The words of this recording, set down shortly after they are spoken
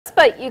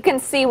But you can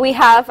see we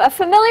have a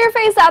familiar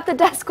face at the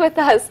desk with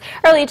us.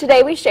 Early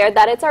today we shared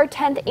that it's our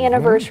 10th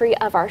anniversary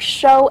of our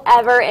show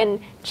ever,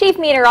 and Chief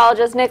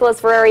Meteorologist Nicholas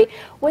Ferrari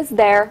was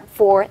there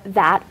for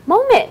that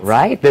moment.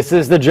 Right. This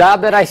is the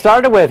job that I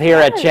started with here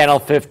at Channel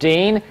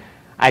 15.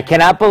 I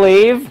cannot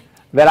believe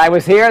that I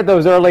was here at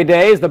those early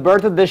days, the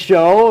birth of this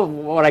show,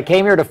 what I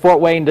came here to Fort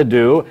Wayne to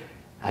do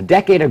a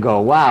decade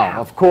ago. Wow.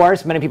 Of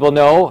course, many people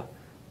know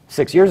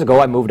 6 years ago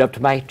I moved up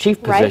to my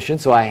chief position,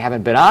 so I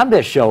haven't been on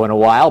this show in a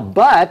while,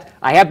 but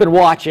I have been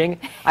watching.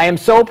 I am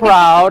so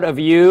proud of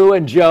you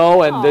and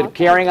Joe and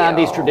carrying on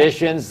these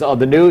traditions,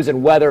 the news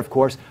and weather, of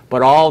course,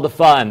 but all the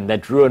fun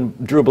that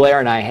Drew Blair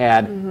and I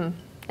had. And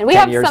we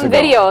have some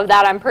video of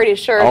that, I'm pretty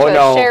sure,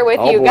 to share with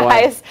you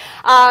guys.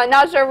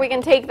 Not sure if we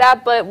can take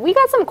that, but we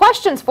got some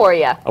questions for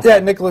you. Yeah,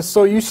 Nicholas,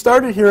 so you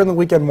started here in the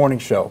weekend morning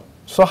show.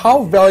 So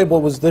how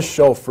valuable was this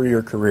show for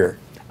your career?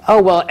 Oh,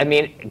 well, I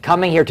mean,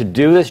 coming here to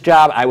do this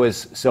job, I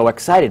was so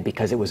excited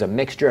because it was a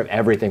mixture of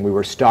everything. We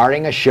were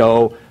starting a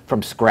show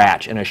from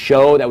scratch, and a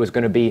show that was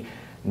going to be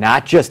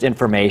not just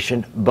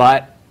information,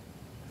 but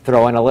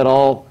throw in a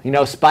little,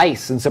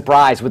 spice and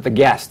surprise with the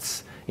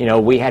guests.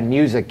 We had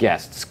music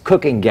guests,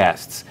 cooking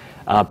guests,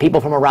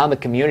 people from around the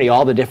community,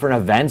 all the different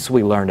events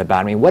we learned about.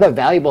 I mean, what a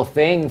valuable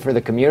thing for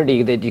the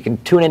community that you can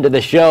tune into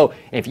the show.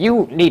 If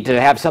you need to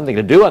have something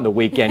to do on the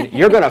weekend,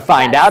 you're going to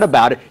find out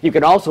about it. You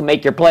can also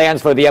make your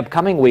plans for the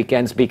upcoming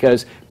weekends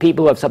because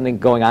people who have something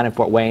going on in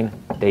Fort Wayne,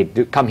 they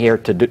do come here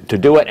to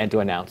do it and to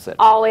announce it.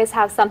 Always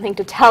have something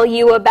to tell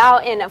you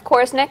about, and of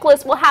course,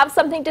 Nicholas will have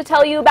something to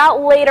tell you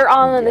about later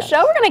on in the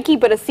show. We're going to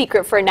keep it a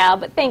secret for now,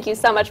 but thank you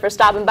so much for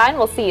stopping by, and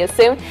we'll see you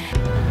soon.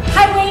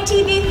 Hi Wayne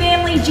TV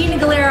family,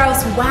 Gina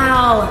Glaros.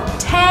 Wow,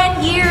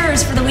 10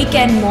 years for the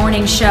weekend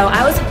morning show.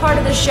 I was a part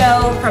of the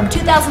show from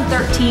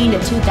 2013 to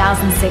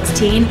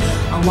 2016,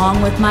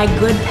 along with my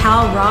good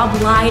pal Rob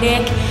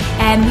Leidick,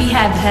 and we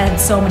have had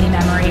so many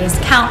memories,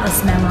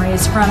 countless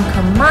memories, from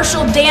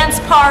commercial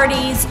dance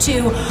parties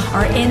to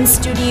our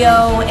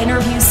in-studio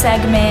interview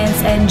segments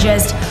and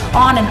just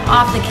on and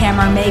off the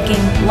camera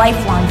making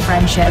lifelong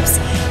friendships.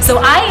 So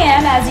I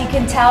am, as you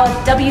can tell,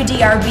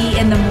 WDRB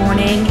in the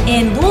morning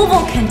in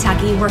Louisville,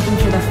 Kentucky, working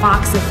for the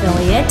Fox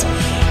affiliate,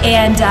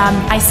 and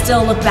I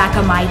still look back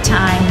on my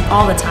time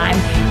all the time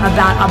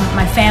about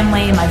my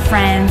family and my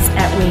friends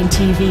at Wayne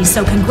TV.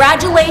 So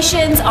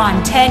congratulations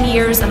on 10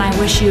 years, and I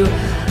wish you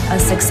a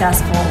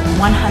successful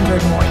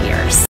 100 more years.